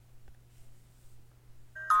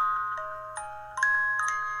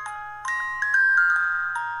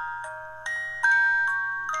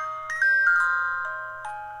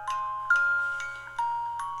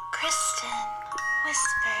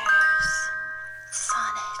Whispers,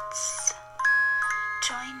 sonnets.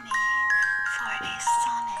 Join me for a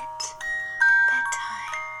sonnet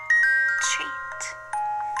bedtime treat.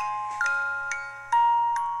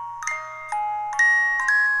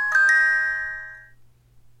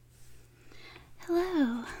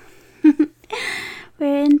 Hello.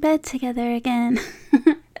 We're in bed together again.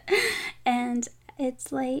 And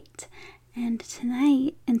it's late. And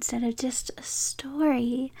tonight, instead of just a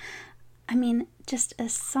story, just a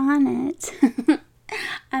sonnet,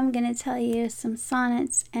 I'm going to tell you some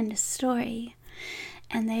sonnets and a story.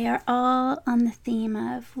 And they are all on the theme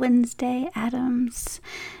of Wednesday Addams.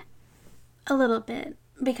 A little bit,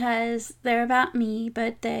 because they're about me,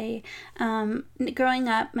 but they, growing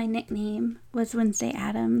up, my nickname was Wednesday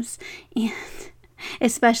Addams, and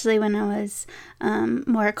especially when I was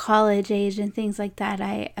more college age and things like that,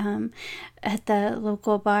 I, at the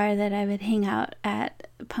local bar that I would hang out at,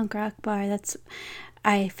 punk rock bar,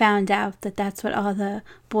 I found out that that's what all the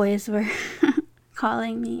boys were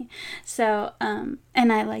calling me. So, and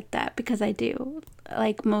I like that because I do,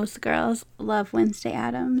 like most girls, love Wednesday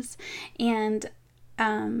Addams. And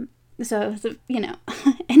so it was,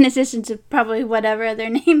 in addition to probably whatever other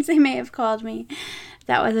names they may have called me,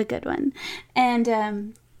 that was a good one.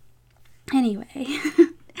 And anyway,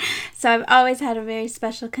 so I've always had a very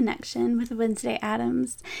special connection with Wednesday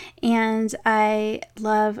Addams, and I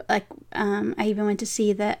love, I even went to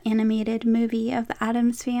see the animated movie of the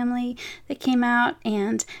Addams Family that came out,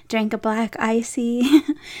 and drank a black icy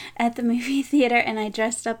at the movie theater, and I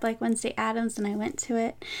dressed up like Wednesday Addams and I went to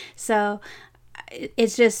it. So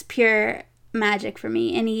it's just pure magic for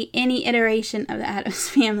me. Any iteration of the Addams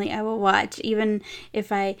Family I will watch, even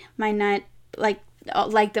if I might not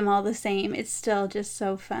like them all the same. It's still just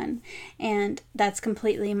so fun, and that's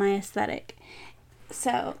completely my aesthetic.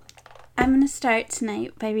 So I'm going to start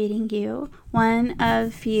tonight by reading you one of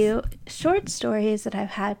a few short stories that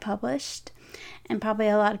I've had published. And probably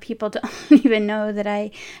a lot of people don't even know that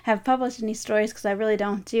I have published any stories, because I really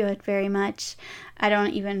don't do it very much. I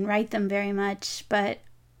don't even write them very much, but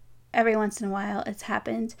every once in a while it's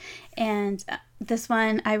happened. And this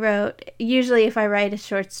one I wrote, usually if I write a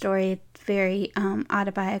short story, it's very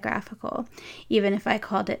autobiographical, even if I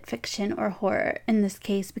called it fiction or horror in this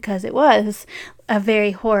case, because it was a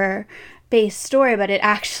very horror-based story, but it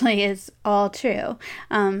actually is all true.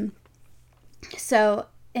 So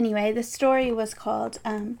anyway, the story was called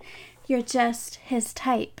You're Just His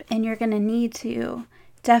Type, and you're going to need to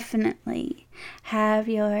definitely have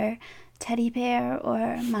your teddy bear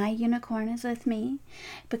or my unicorn is with me,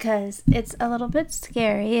 because it's a little bit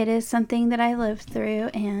scary. It is something that I lived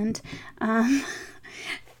through, and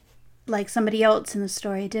like somebody else in the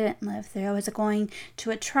story didn't live through. I was going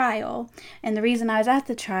to a trial, and the reason I was at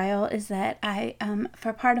the trial is that I,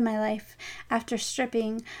 for part of my life after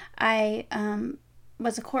stripping, I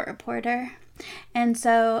was a court reporter, and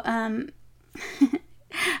so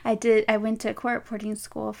I went to court reporting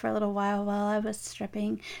school for a little while I was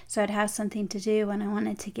stripping, so I'd have something to do when I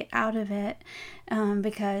wanted to get out of it,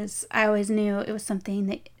 because I always knew it was something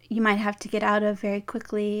that you might have to get out of very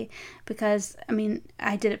quickly, because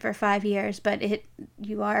I did it for 5 years, but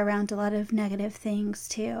you are around a lot of negative things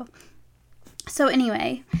too. So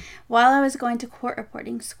anyway, while I was going to court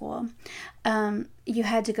reporting school, you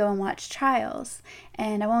had to go and watch trials.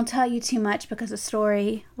 And I won't tell you too much, because the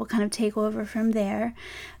story will kind of take over from there.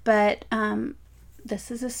 But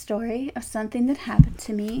this is a story of something that happened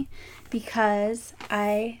to me because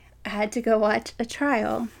I had to go watch a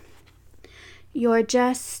trial. You're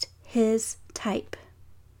Just His Type.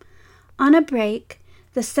 On a break,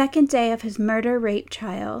 the second day of his murder-rape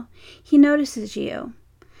trial, he notices you.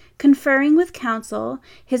 Conferring with counsel,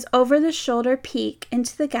 his over-the-shoulder peek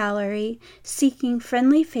into the gallery, seeking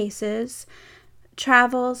friendly faces,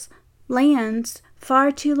 travels, lands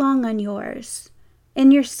far too long on yours.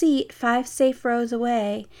 In your seat 5 safe rows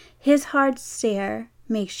away, his hard stare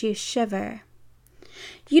makes you shiver.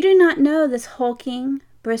 You do not know this hulking,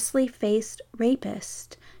 bristly-faced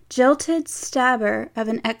rapist, jilted stabber of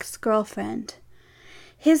an ex-girlfriend.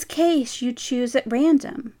 His case you choose at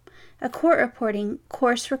random. A court reporting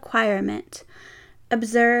course requirement.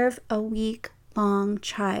 Observe a week-long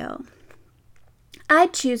trial.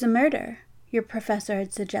 I'd choose a murder, your professor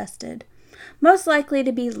had suggested. Most likely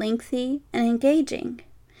to be lengthy and engaging.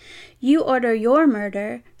 You order your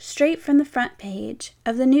murder straight from the front page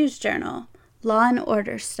of the news journal, Law and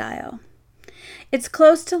Order style. It's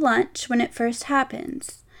close to lunch when it first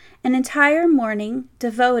happens. An entire morning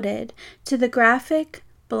devoted to the graphic,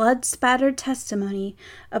 blood-spattered testimony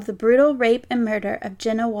of the brutal rape and murder of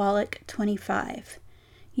Jenna Wallach, 25.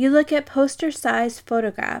 You look at poster-sized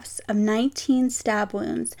photographs of 19 stab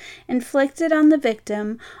wounds inflicted on the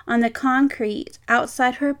victim on the concrete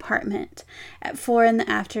outside her apartment at 4 in the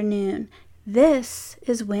afternoon. This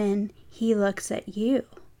is when he looks at you.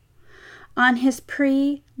 On his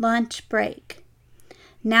pre-lunch break.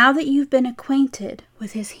 Now that you've been acquainted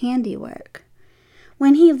with his handiwork.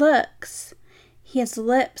 When he looks, his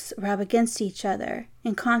lips rub against each other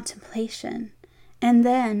in contemplation, and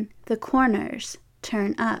then the corners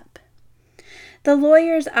turn up. The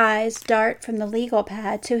lawyer's eyes dart from the legal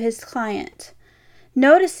pad to his client.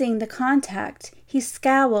 Noticing the contact, he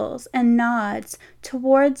scowls and nods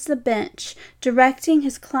towards the bench, directing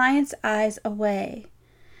his client's eyes away.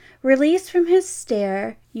 Released from his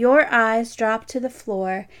stare, your eyes drop to the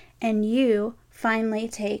floor, and you finally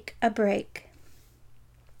take a break.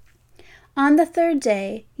 On the third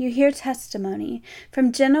day, you hear testimony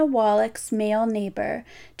from Jenna Wallach's male neighbor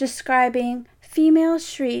describing female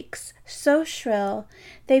shrieks so shrill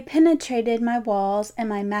they penetrated my walls and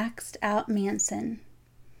my maxed-out Manson.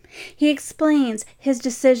 He explains his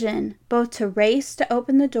decision both to race to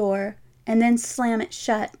open the door and then slam it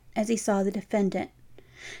shut as he saw the defendant,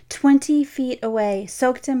 20 feet away,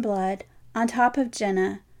 soaked in blood, on top of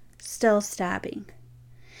Jenna, still stabbing.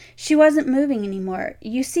 She wasn't moving anymore.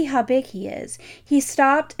 You see how big he is. He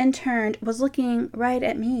stopped and turned, was looking right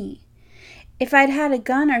at me. If I'd had a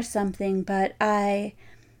gun or something, but I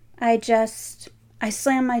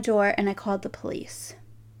slammed my door and I called the police.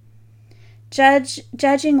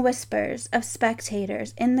 Judging whispers of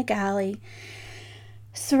spectators in the galley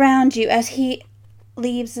surround you as he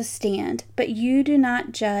leaves the stand, but you do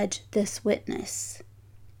not judge this witness.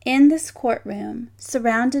 In this courtroom,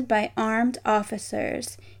 surrounded by armed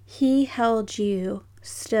officers, he held you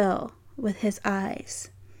still with his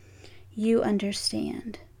eyes. You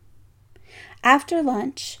understand. After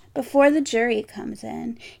lunch, before the jury comes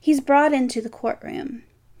in, he's brought into the courtroom.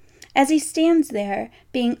 As he stands there,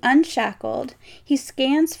 being unshackled, he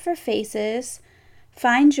scans for faces,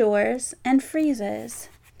 finds yours, and freezes.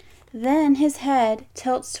 Then his head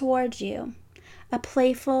tilts towards you, a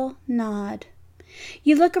playful nod.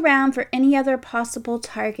 You look around for any other possible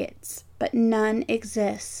targets, but none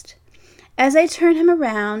exist. As I turn him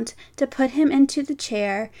around to put him into the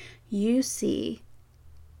chair, you see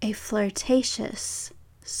a flirtatious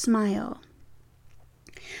smile.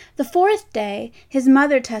 The fourth day, his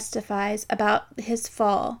mother testifies about his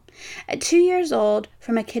fall. At 2 years old,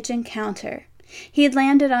 from a kitchen counter, he had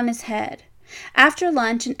landed on his head. After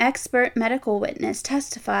lunch, an expert medical witness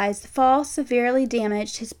testifies the fall severely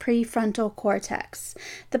damaged his prefrontal cortex,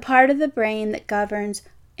 the part of the brain that governs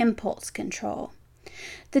impulse control.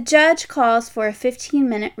 The judge calls for a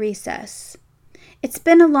 15-minute recess. It's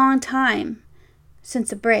been a long time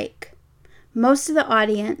since a break. Most of the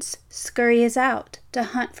audience scurries out to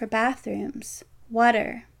hunt for bathrooms,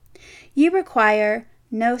 water. You require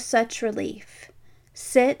no such relief.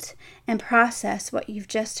 Sit and process what you've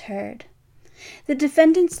just heard. The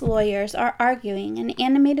defendant's lawyers are arguing in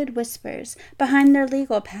animated whispers behind their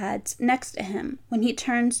legal pads next to him when he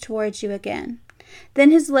turns towards you again.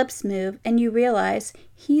 Then his lips move and you realize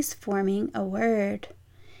he's forming a word.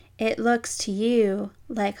 It looks to you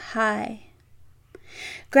like hi.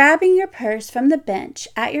 Grabbing your purse from the bench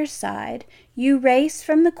at your side, you race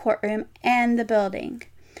from the courtroom and the building.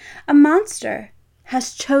 A monster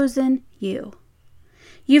has chosen you.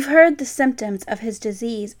 You've heard the symptoms of his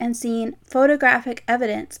disease and seen photographic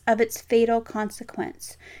evidence of its fatal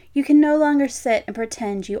consequence. You can no longer sit and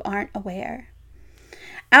pretend you aren't aware.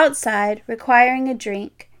 Outside, requiring a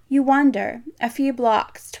drink, you wander a few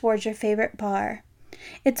blocks towards your favorite bar.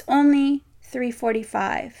 It's only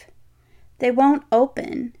 3:45. They won't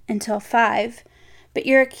open until 5, but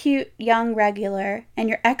you're a cute young regular and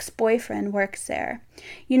your ex-boyfriend works there.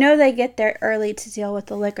 You know they get there early to deal with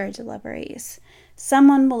the liquor deliveries.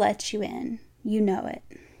 Someone will let you in. You know it.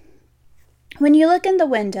 When you look in the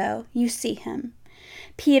window, you see him.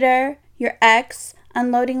 Peter, your ex,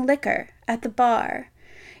 unloading liquor at the bar.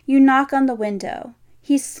 You knock on the window.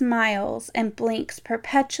 He smiles and blinks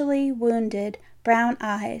perpetually wounded brown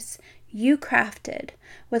eyes you crafted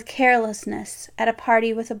with carelessness at a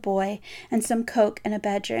party with a boy and some coke in a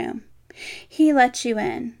bedroom. He lets you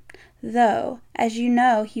in, though, as you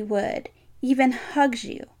know he would, even hugs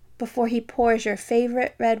you before he pours your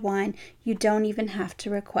favorite red wine you don't even have to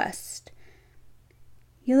request.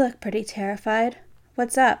 You look pretty terrified.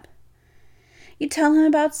 What's up? You tell him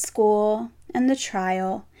about school and the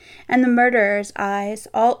trial and the murderer's eyes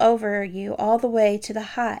all over you all the way to the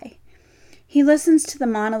high. He listens to the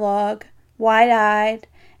monologue, wide-eyed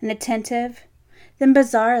and attentive. Then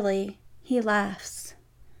bizarrely, he laughs.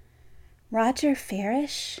 Roger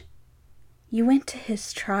Farish? You went to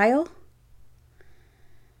his trial?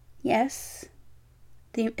 Yes.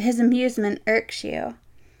 His amusement irks you.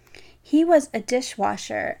 He was a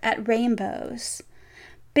dishwasher at Rainbows.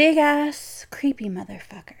 Big-ass, creepy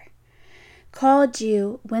motherfucker. Called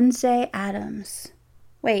you Wednesday Addams.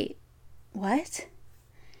 Wait, what?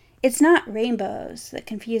 It's not Rainbows that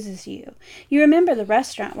confuses you. You remember the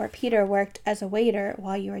restaurant where Peter worked as a waiter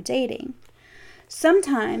while you were dating.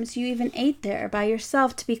 Sometimes you even ate there by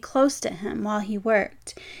yourself to be close to him while he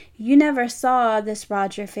worked. You never saw this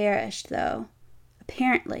Roger Farish, though.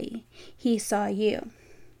 Apparently, he saw you.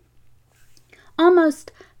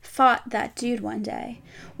 Almost fought that dude one day.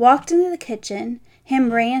 Walked into the kitchen,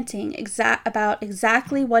 him ranting about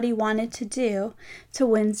exactly what he wanted to do to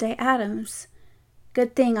Wednesday Addams.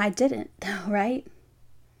 Good thing I didn't, though, right?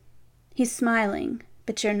 He's smiling,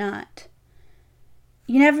 but you're not.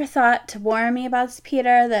 You never thought to warn me about this,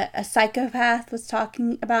 Peter, that a psychopath was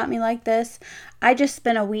talking about me like this? I just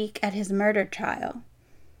spent a week at his murder trial.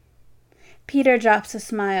 Peter drops a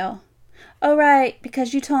smile. Oh, right,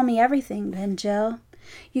 because you told me everything then, Jill.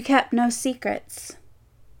 You kept no secrets.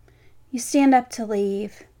 You stand up to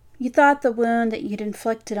leave. You thought the wound that you'd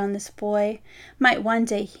inflicted on this boy might one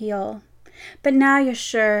day heal, but now you're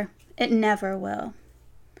sure it never will.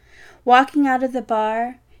 Walking out of the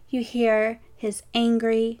bar, you hear his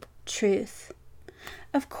angry truth.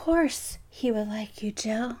 Of course he would like you,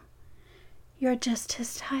 Jill. You're just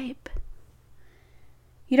his type.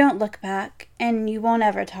 You don't look back, and you won't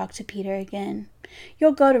ever talk to Peter again.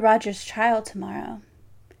 You'll go to Roger's trial tomorrow.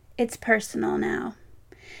 It's personal now.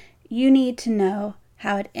 You need to know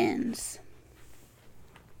how it ends.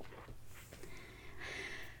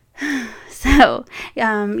 So,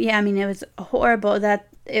 it was horrible. That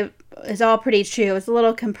it is all pretty true. It was a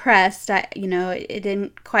little compressed. It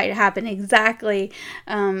didn't quite happen exactly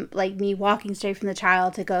like me walking straight from the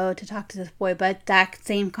trial to go to talk to this boy, but that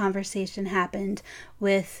same conversation happened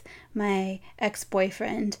with my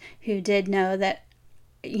ex-boyfriend, who did know that,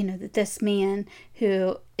 that this man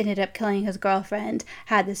who ended up killing his girlfriend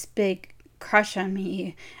had this big crush on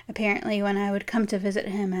me, apparently, when I would come to visit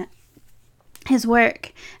him at his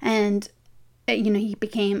work. And he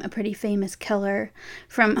became a pretty famous killer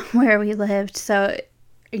from where we lived. So,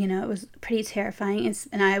 it was pretty terrifying.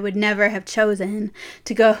 And I would never have chosen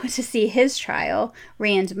to go to see his trial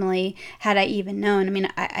randomly had I even known.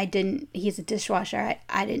 I didn't, he's a dishwasher.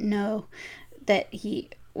 I didn't know that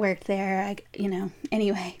he worked there.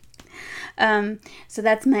 Anyway. So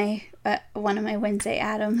that's my, one of my Wednesday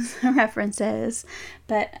Addams references.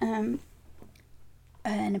 But, and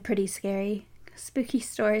a pretty scary, spooky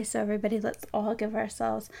story. So everybody, let's all give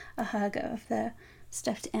ourselves a hug of the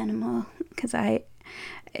stuffed animal, because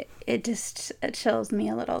it chills me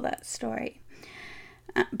a little, that story.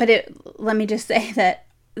 But let me just say that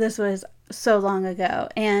this was so long ago,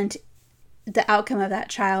 and the outcome of that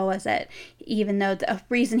trial was that even though the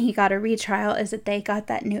reason he got a retrial is that they got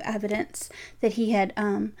that new evidence that he had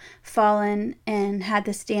fallen and had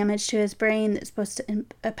this damage to his brain that's supposed to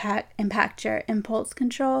impact your impulse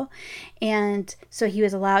control. And so he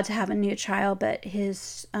was allowed to have a new trial, but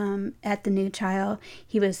his at the new trial,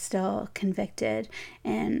 he was still convicted.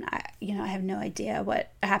 And I have no idea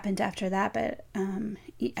what happened after that, but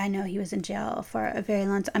I know he was in jail for a very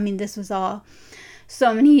long time. This was all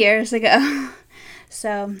so many years ago.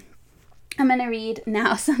 So I'm going to read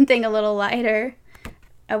now something a little lighter,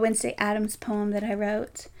 a Wednesday Addams poem that I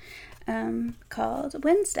wrote called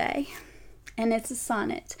Wednesday, and it's a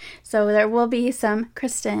sonnet. So there will be some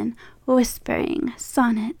Kristen whispering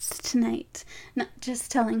sonnets tonight, not just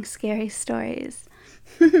telling scary stories.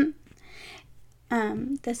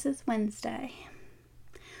 This is Wednesday.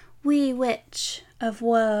 Wee witch of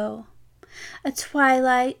woe, a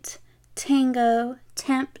twilight tango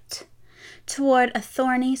tempt toward a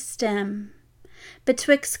thorny stem,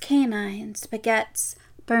 betwixt canines begets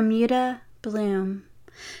Bermuda bloom,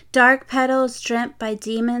 dark petals dreamt by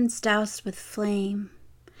demons doused with flame.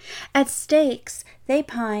 At stakes they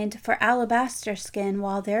pined for alabaster skin,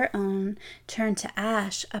 while their own turned to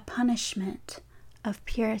ash, a punishment of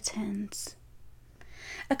Puritans.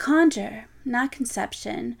 A conjure, not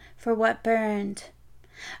conception, for what burned.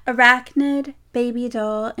 Arachnid baby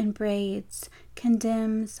doll in braids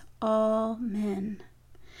condemns all men.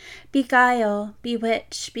 Beguile,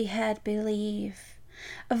 bewitch, behead, believe.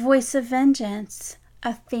 A voice of vengeance,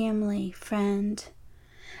 a family friend.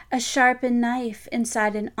 A sharpened knife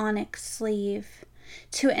inside an onyx sleeve.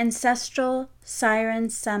 To ancestral siren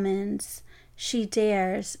summons she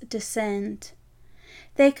dares descend.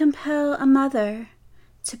 They compel a mother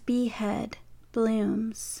to behead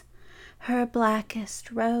blooms, her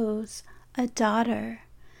blackest rose a daughter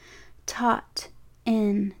taught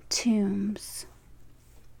in tombs.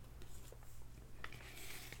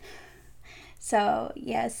 So,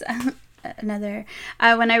 yes, another,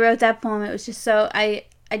 when I wrote that poem, it was just so, I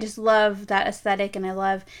just love that aesthetic, and I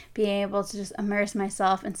love being able to just immerse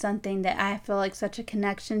myself in something that I feel like such a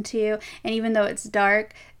connection to. And even though it's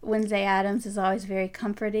dark, Wednesday Addams is always very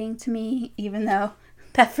comforting to me, even though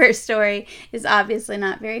that first story is obviously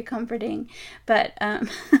not very comforting. But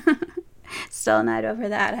still not over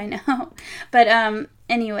that, I know. But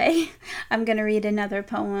anyway, I'm going to read another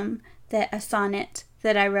poem, a sonnet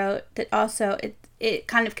that I wrote that also it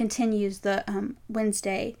kind of continues the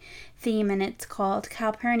Wednesday theme, and it's called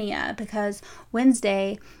Calpurnia, because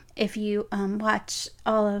Wednesday, if you watch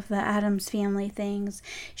all of the Addams Family things,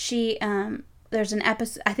 she there's an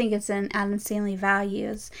episode, I think it's in Addams Family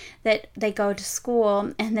Values, that they go to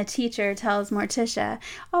school and the teacher tells Morticia,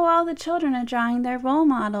 oh, all the children are drawing their role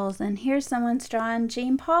models, and here's someone's drawing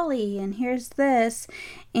Jane Pauley, and here's this,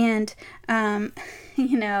 and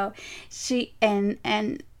you know, she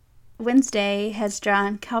and Wednesday has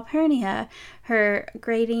drawn Calpurnia, her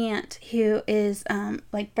great aunt, who is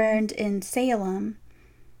like burned in Salem,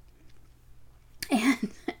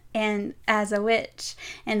 and as a witch,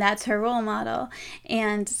 and that's her role model.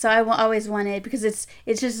 And so I always wanted, because it's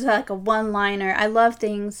just like a one-liner. I love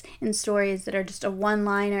things in stories that are just a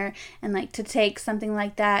one-liner, and like to take something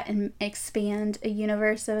like that and expand a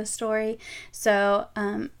universe of a story. So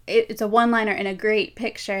it's a one-liner and a great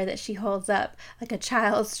picture that she holds up, like a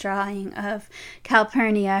child's drawing of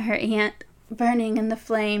Calpurnia, her aunt, burning in the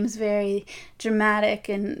flames, very dramatic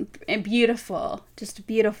and beautiful, just a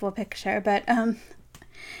beautiful picture. But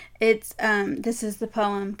it's this is the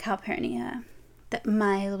poem Calpurnia,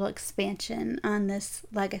 my little expansion on this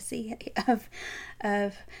legacy of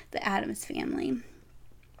the Addams family.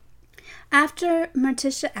 After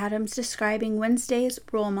Morticia Addams describing Wednesday's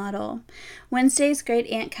role model, Wednesday's great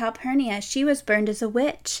aunt Calpurnia, she was burned as a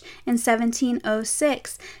witch in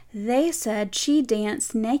 1706. They said she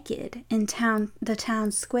danced naked in the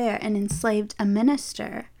town square and enslaved a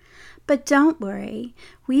minister. But don't worry,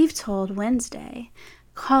 we've told Wednesday.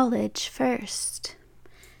 College first.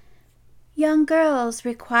 Young girls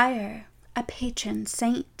require a patron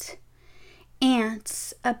saint.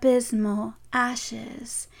 Ants, abysmal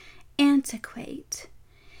ashes, antiquate.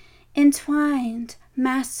 Entwined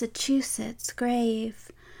Massachusetts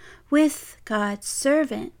grave with God's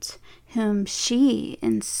servant whom she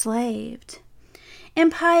enslaved.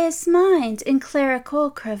 Impious mind in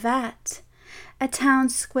clerical cravat, a town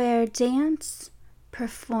square dance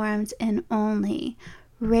performed in only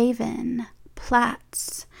raven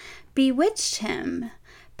plaits, bewitched him,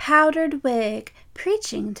 powdered wig,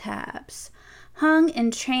 preaching tabs, hung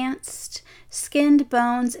entranced, skinned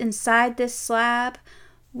bones inside this slab,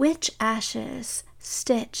 witch ashes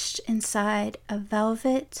stitched inside a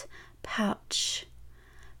velvet pouch.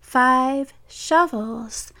 5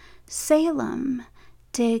 shovels, Salem,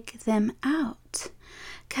 dig them out.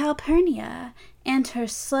 Calpurnia and her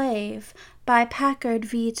slave by Packard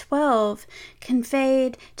V12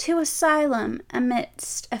 conveyed to asylum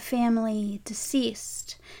amidst a family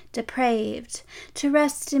deceased, depraved, to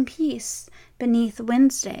rest in peace beneath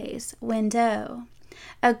Wednesday's window.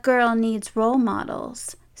 A girl needs role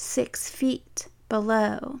models 6 feet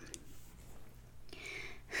below.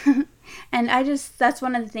 And that's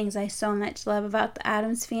one of the things I so much love about the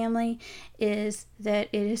Addams family, is that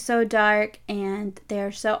it is so dark and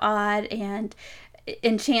they're so odd and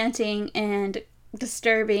enchanting and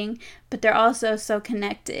disturbing, but they're also so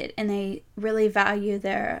connected, and they really value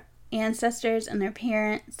their ancestors and their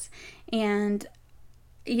parents. And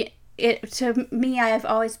to me, I have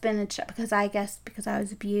always been a child, because I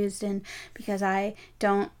was abused, and because I'm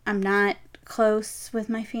not close with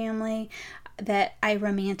my family, that I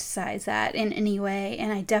romanticize that in any way.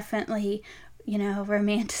 And I definitely,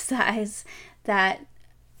 romanticize that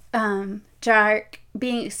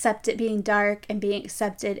being dark and being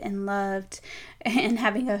accepted and loved, and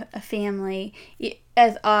having a family,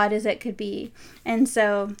 as odd as it could be. And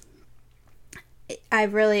so I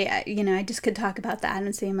really, I just could talk about the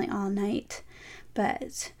Addams family all night,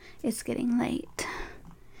 but it's getting late.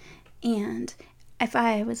 And if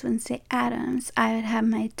I was Wednesday Addams, I would have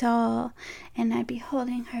my doll, and I'd be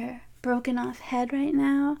holding her broken off head right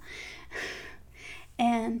now,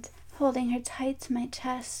 and holding her tight to my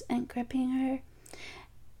chest and gripping her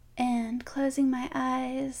and closing my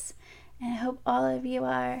eyes, and I hope all of you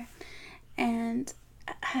are, and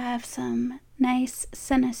have some nice,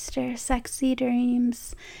 sinister, sexy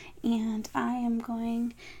dreams. And I am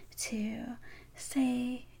going to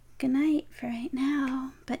say good night for right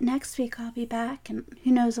now. But next week I'll be back, and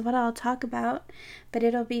who knows what I'll talk about, but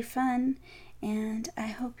it'll be fun, and I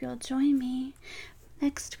hope you'll join me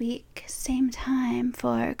next week, same time,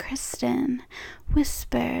 for Kristen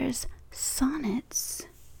Whispers Sonnets.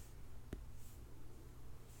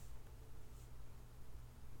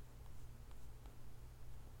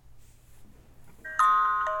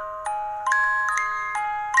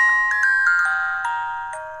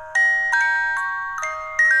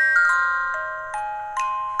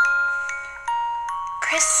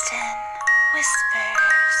 Kristen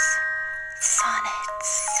Whispers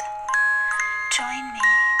Sonnets. Join me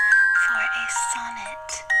for a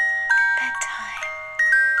sonnet bedtime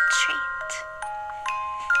treat.